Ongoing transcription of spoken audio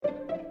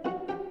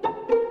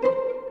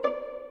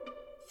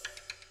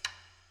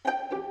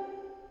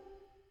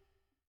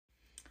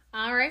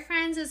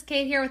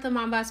Kate here with the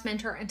Mom Boss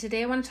Mentor, and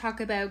today I want to talk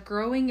about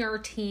growing your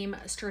team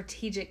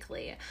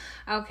strategically.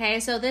 Okay,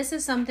 so this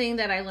is something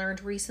that I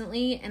learned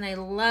recently, and I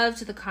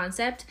loved the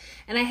concept,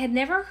 and I had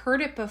never heard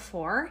it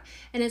before,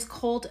 and it's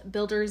called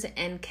builders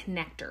and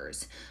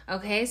connectors.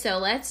 Okay, so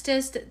let's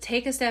just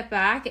take a step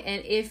back,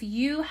 and if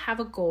you have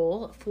a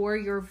goal for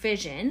your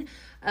vision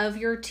of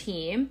your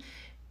team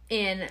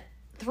in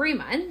 3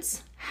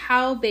 months,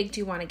 how big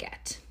do you want to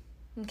get?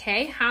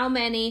 Okay, how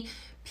many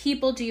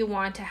people do you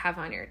want to have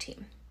on your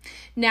team?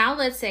 Now,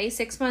 let's say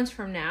 6 months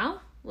from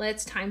now,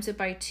 let's times it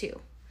by 2.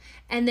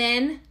 And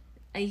then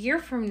a year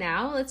from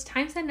now, let's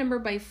times that number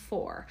by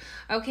 4.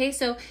 Okay,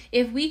 so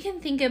if we can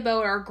think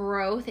about our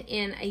growth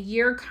in a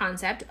year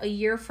concept, a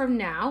year from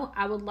now,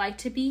 I would like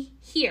to be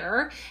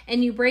here,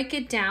 and you break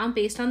it down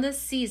based on the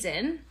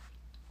season.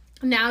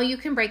 Now you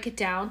can break it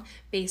down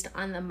based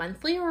on the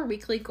monthly or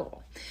weekly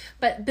goal.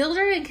 But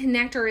builder and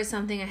connector is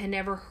something I had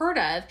never heard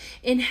of,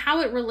 and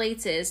how it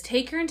relates is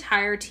take your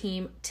entire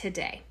team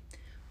today.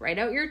 Write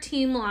out your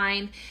team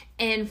line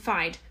and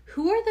find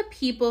who are the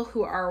people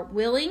who are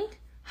willing,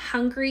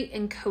 hungry,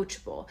 and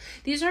coachable.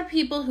 These are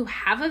people who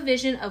have a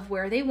vision of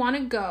where they want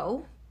to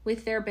go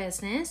with their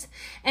business,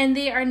 and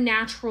they are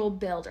natural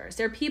builders.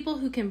 They're people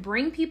who can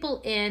bring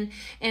people in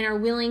and are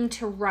willing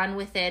to run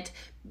with it.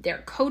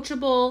 They're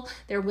coachable.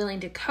 They're willing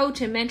to coach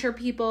and mentor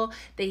people.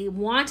 They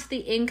want the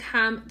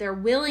income. They're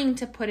willing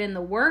to put in the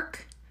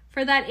work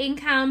for that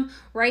income,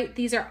 right?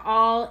 These are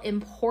all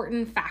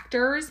important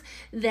factors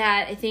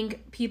that I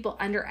think people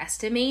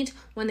underestimate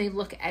when they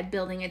look at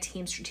building a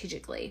team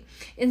strategically.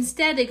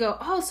 Instead, they go,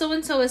 oh,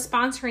 so-and-so is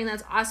sponsoring.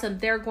 That's awesome.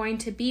 They're going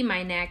to be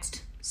my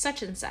next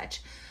such and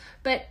such.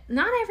 But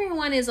not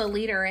everyone is a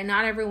leader and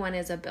not everyone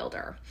is a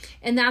builder.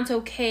 And that's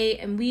okay.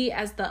 And we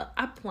as the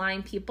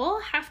upline people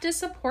have to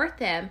support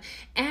them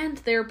and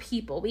their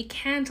people. We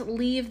can't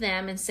leave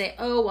them and say,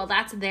 oh, well,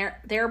 that's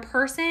their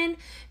person.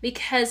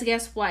 Because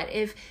guess what?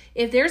 If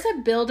there's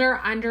a builder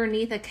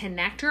underneath a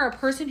connector, a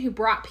person who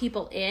brought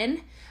people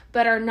in,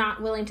 but are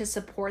not willing to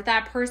support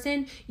that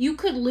person, you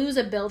could lose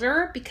a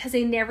builder because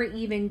they never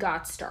even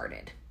got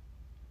started.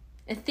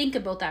 And think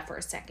about that for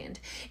a second.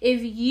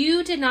 If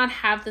you did not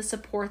have the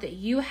support that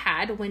you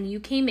had when you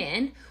came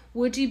in,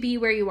 would you be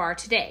where you are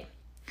today?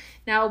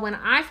 Now, when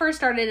I first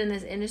started in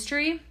this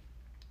industry,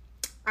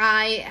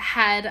 I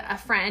had a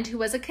friend who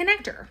was a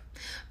connector.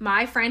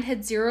 My friend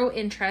had zero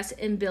interest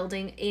in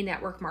building a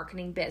network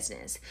marketing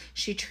business.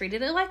 She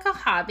treated it like a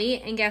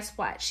hobby, and guess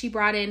what? She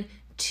brought in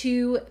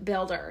 2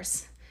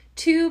 builders.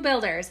 2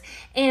 builders.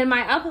 And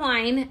my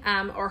upline,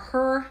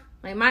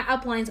 my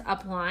upline's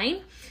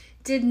upline,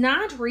 did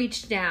not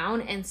reach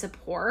down and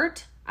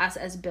support us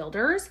as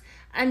builders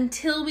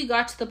until we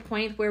got to the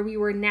point where we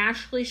were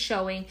naturally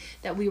showing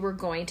that we were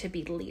going to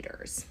be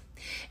leaders.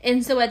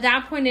 And so at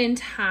that point in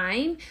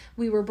time,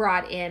 we were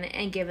brought in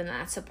and given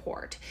that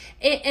support.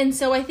 And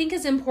so I think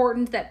it's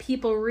important that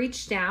people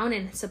reach down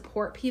and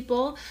support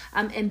people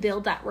and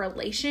build that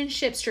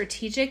relationship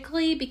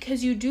strategically,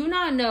 because you do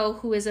not know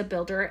who is a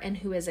builder and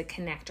who is a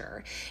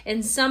connector.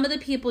 And some of the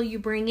people you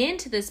bring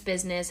into this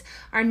business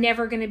are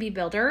never going to be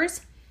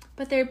builders,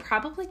 but they're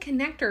probably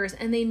connectors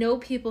and they know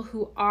people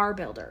who are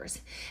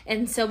builders.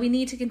 And so we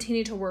need to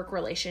continue to work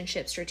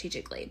relationships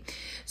strategically.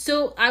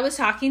 So I was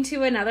talking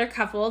to another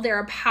couple, they're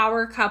a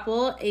power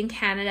couple in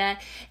Canada,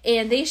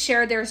 and they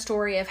shared their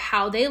story of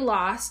how they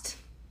lost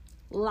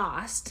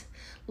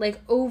like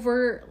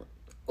over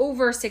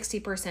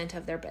 60%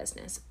 of their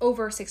business,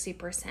 over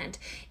 60%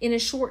 in a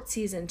short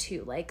season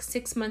too, like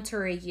 6 months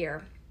or a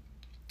year.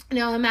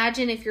 Now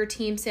imagine if your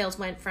team sales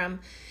went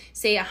from,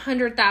 say,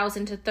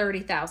 100,000 to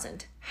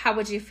 30,000. How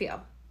would you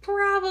feel?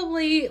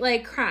 Probably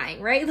like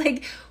crying, right?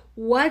 Like,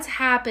 what's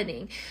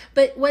happening?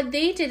 But what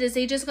they did is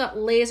they just got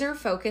laser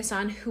focused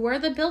on who are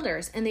the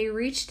builders, and they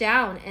reached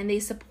down and they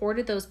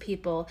supported those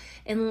people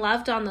and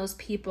loved on those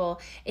people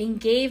and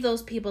gave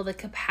those people the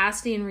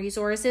capacity and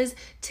resources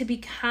to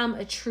become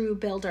a true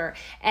builder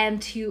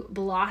and to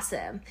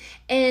blossom.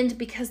 And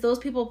because those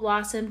people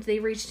blossomed, they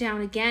reached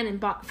down again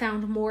and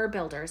found more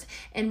builders,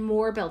 and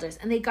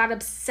they got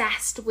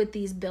obsessed with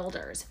these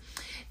builders.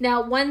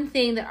 Now, one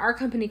thing that our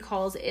company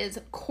calls is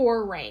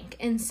core rank.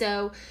 And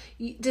so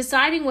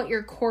deciding what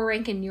your core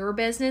rank in your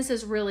business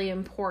is really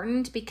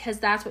important, because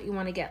that's what you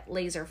want to get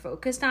laser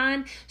focused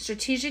on,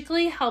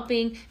 strategically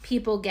helping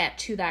people get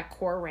to that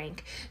core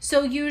rank.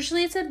 So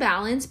usually it's a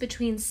balance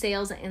between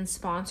sales and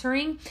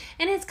sponsoring,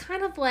 and it's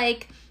kind of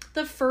like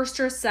the first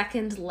or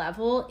second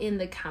level in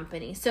the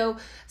company. So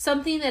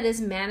something that is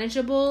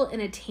manageable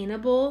and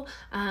attainable,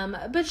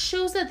 but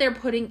shows that they're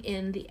putting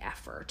in the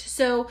effort.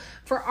 So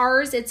for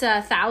ours, it's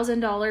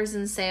 $1,000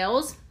 in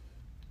sales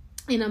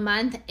in a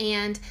month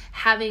and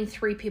having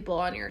 3 people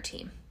on your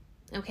team.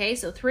 Okay,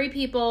 so 3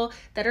 people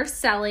that are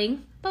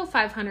selling about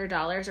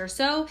 $500 or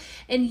so,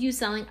 and you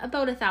selling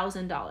about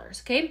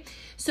 $1,000. Okay,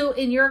 so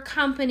in your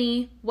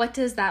company, what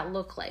does that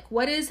look like?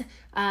 What is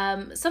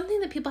something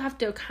that people have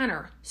to kind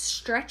of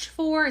stretch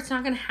for? It's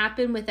not going to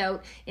happen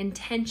without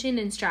intention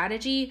and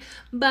strategy,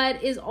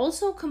 but is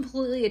also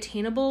completely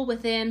attainable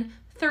within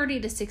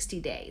 30 to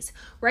 60 days,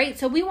 right?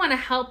 So we want to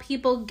help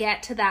people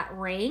get to that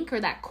rank or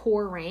that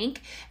core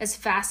rank as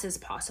fast as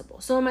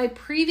possible. So in my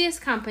previous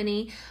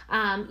company,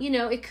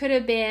 it could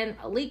have been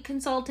a lead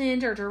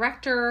consultant or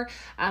director.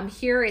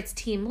 Here it's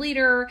team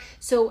leader.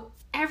 So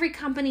every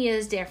company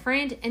is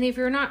different. And if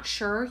you're not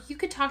sure, you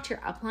could talk to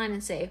your upline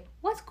and say,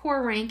 what's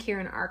core rank here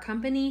in our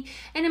company?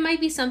 And it might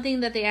be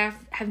something that they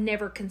have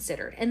never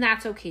considered, and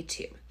that's okay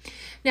too.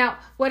 Now,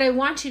 what I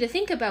want you to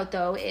think about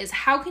though is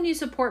how can you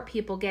support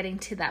people getting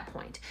to that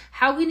point?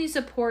 How can you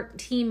support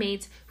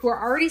teammates who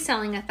are already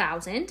selling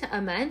 $1,000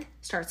 a month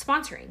start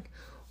sponsoring?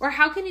 Or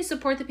how can you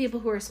support the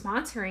people who are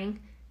sponsoring,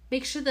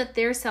 make sure that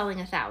they're selling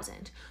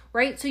 $1,000,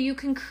 right? So you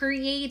can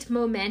create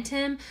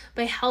momentum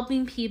by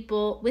helping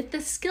people with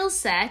the skill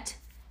set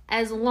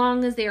as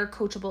long as they are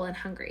coachable and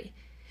hungry.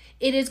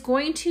 It is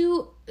going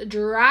to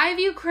drive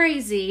you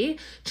crazy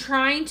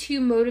trying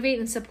to motivate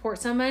and support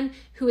someone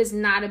who is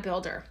not a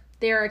builder.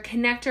 They're a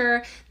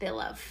connector. They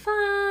love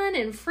fun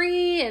and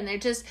free, and they're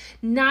just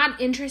not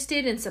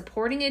interested in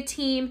supporting a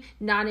team,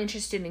 not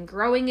interested in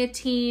growing a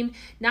team,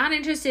 not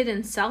interested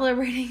in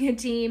celebrating a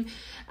team.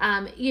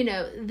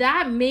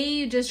 That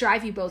may just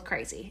drive you both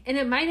crazy, and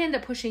it might end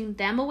up pushing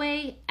them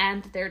away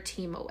and their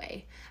team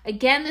away.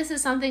 Again, this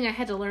is something I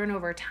had to learn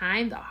over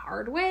time the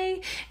hard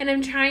way, and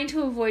I'm trying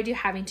to avoid you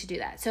having to do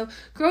that. So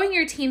growing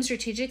your team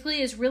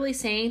strategically is really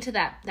saying to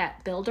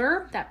that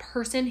builder, that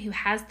person who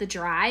has the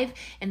drive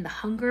and the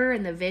hunger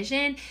and the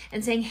vision,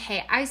 and saying,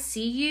 hey, I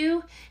see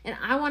you and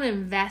I want to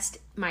invest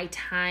my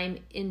time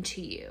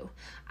into you.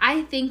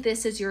 I think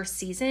this is your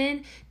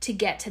season to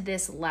get to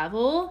this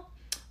level,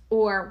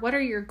 or what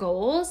are your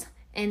goals?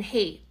 And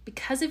hey,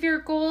 because of your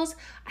goals,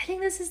 I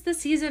think this is the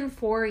season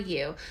for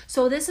you.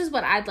 So this is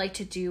what I'd like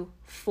to do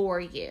for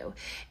you.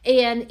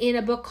 And in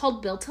a book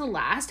called Built to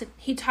Last,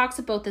 he talks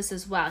about this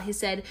as well. He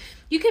said,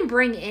 you can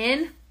bring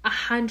in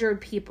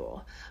 100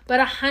 people, but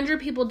 100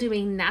 people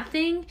doing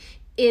nothing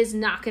is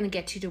not going to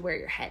get you to where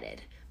you're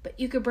headed. But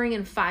you could bring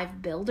in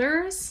 5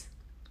 builders,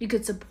 you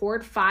could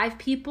support 5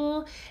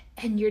 people,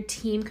 and your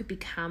team could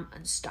become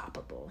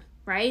unstoppable.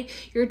 Right?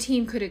 Your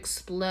team could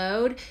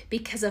explode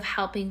because of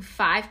helping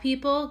 5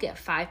 people get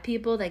 5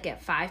 people that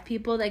get 5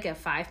 people that get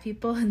 5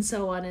 people, and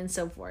so on and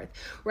so forth,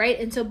 right?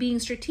 And so being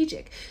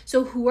strategic.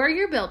 So who are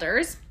your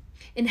builders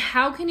and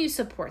how can you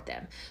support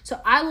them?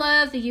 So I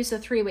love the use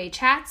of 3-way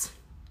chats.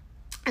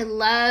 I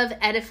love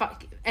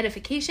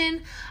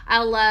edification.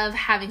 I love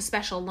having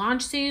special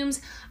launch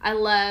Zooms. I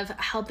love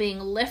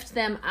helping lift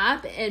them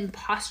up and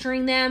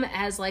posturing them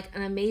as like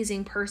an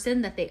amazing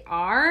person that they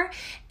are,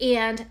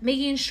 and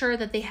making sure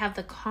that they have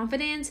the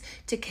confidence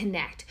to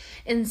connect.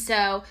 And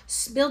so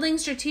building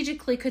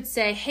strategically could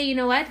say, hey, you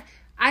know what?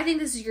 I think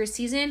this is your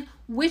season.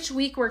 Which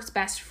week works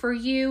best for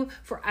you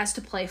for us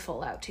to play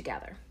full out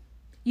together?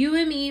 You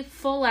and me,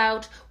 full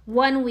out,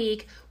 1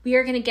 week. We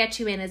are going to get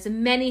you in as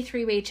many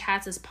 3-way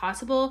chats as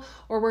possible,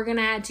 or we're going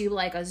to do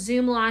like a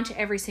Zoom launch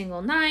every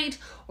single night,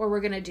 or we're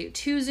going to do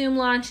 2 Zoom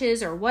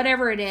launches, or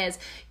whatever it is,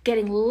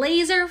 getting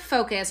laser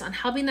focused on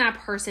helping that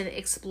person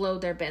explode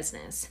their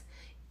business.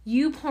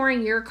 You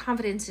pouring your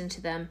confidence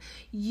into them,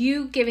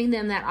 you giving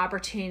them that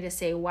opportunity to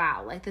say,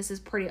 wow, like this is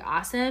pretty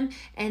awesome,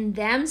 and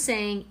them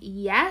saying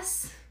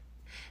yes.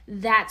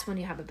 That's when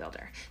you have a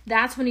builder.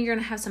 That's when you're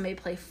going to have somebody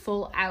play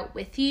full out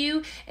with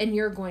you, and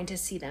you're going to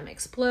see them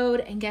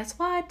explode. And guess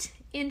what?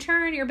 In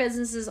turn, your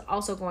business is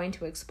also going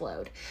to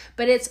explode.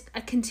 But it's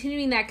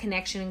continuing that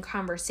connection and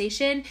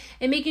conversation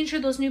and making sure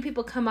those new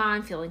people come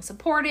on feeling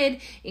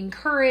supported,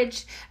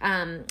 encouraged,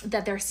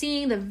 that they're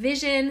seeing the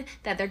vision,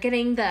 that they're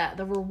getting the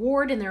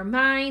reward in their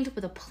mind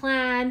with a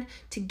plan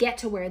to get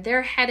to where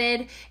they're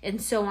headed, and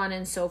so on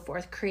and so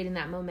forth, creating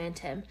that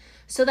momentum.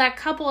 So that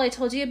couple I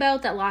told you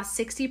about that lost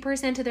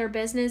 60% of their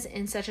business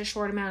in such a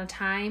short amount of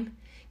time,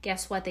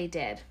 guess what they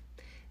did?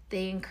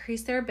 They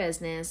increased their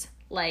business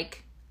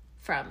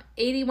from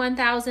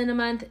 $81,000 a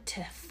month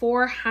to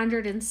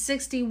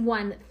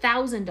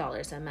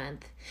 $461,000 a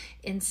month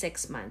in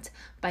 6 months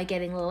by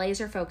getting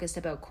laser focused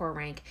about core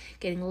rank,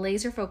 getting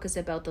laser focused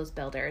about those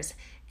builders,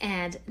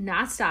 and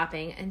not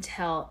stopping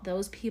until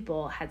those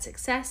people had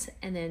success,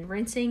 and then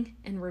rinsing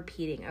and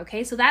repeating.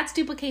 Okay, so that's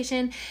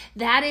duplication.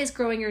 That is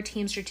growing your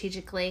team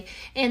strategically,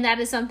 and that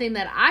is something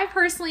that I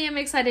personally am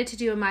excited to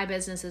do in my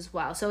business as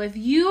well. So if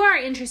you are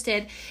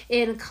interested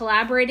in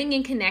collaborating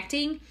and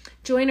connecting,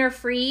 join our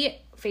free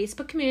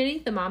Facebook community,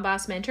 the Mom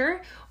Boss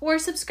Mentor, or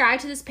subscribe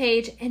to this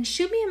page and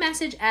shoot me a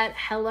message at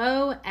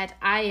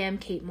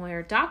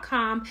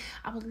hello@IamKateMoyer.com.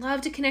 I would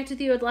love to connect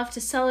with you. I'd love to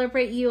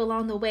celebrate you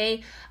along the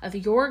way of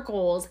your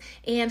goals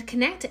and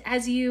connect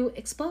as you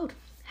explode.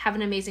 Have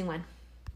an amazing one.